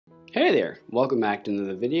Hey there, welcome back to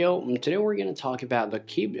another video. Today we're going to talk about the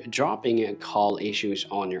keep dropping call issues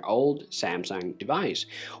on your old Samsung device.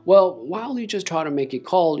 Well, while you just try to make a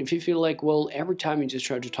call, if you feel like, well, every time you just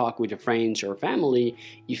try to talk with your friends or family,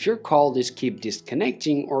 if your call just keep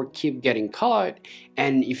disconnecting or keep getting cut,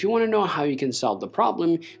 and if you want to know how you can solve the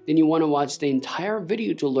problem, then you want to watch the entire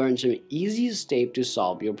video to learn some easy steps to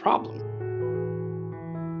solve your problem.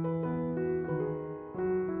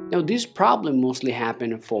 Now, this problem mostly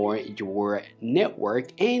happen for your network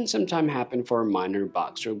and sometimes happen for minor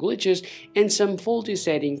bugs or glitches, and some faulty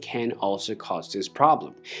setting can also cause this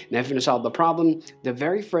problem. Now, if you want to solve the problem, the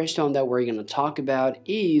very first one that we're going to talk about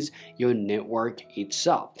is your network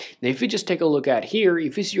itself. Now, if you just take a look at here,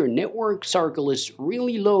 if you see your network circle is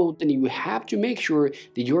really low, then you have to make sure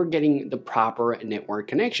that you're getting the proper network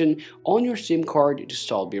connection on your SIM card to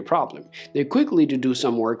solve your problem. Now, quickly to do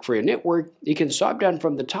some work for your network, you can swipe down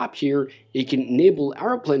from the top here, you can enable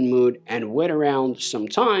airplane mode and wait around some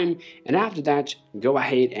time, and after that go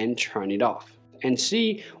ahead and turn it off and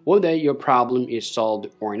see whether your problem is solved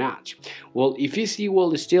or not. Well, if you see,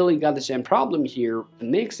 well, still you got the same problem here, the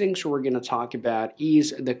next thing we're going to talk about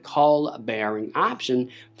is the call bearing option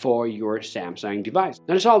for your Samsung device.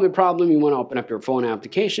 Now, to solve the problem, you want to open up your phone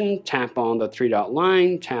application, tap on the three-dot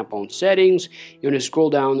line, tap on settings. You want to scroll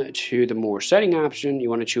down to the more setting option. You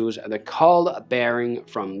want to choose the call bearing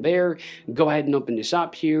from there. Go ahead and open this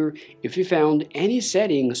up here. If you found any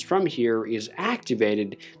settings from here is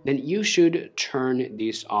activated, then you should turn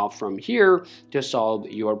this off from here to solve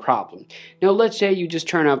your problem. Now, let's say you just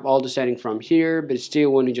turn off all the settings from here, but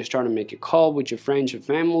still when you just try to make a call with your friends or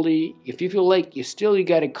family, if you feel like you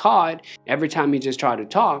get a caught every time you just try to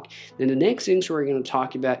talk, then the next things we're going to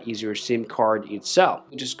talk about is your SIM card itself.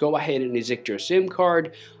 Just go ahead and eject your SIM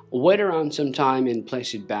card, wait around some time and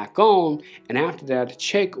place it back on, and after that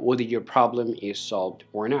check whether your problem is solved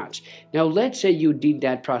or not. Now, let's say you did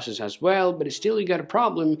that process as well, but still you got a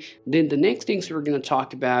problem, then the next things we're going to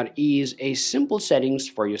talk about is a simple settings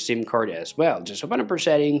for your SIM card as well. Just open up your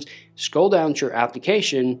settings, scroll down to your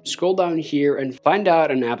application, scroll down here and find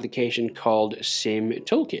out an application called SIM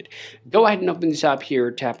Toolkit. Go ahead and open this up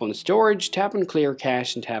here, tap on storage, tap on clear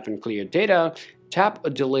cache, and tap on clear data. Tap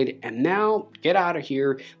delete, and now get out of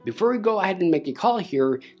here. Before you go ahead and make a call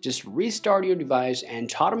here, just restart your device and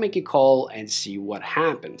try to make a call and see what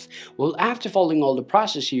happens. Well, after following all the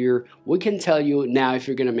process here, we can tell you now if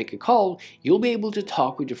you're gonna make a call, you'll be able to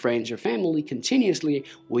talk with your friends or family continuously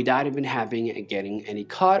without even getting any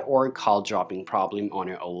cut or call dropping problem on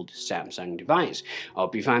your old Samsung device. I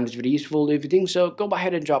hope you find this video useful. If you think so, go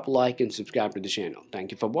ahead and drop a like and subscribe to the channel.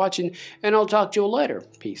 Thank you for watching, and I'll talk to you later.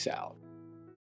 Peace out.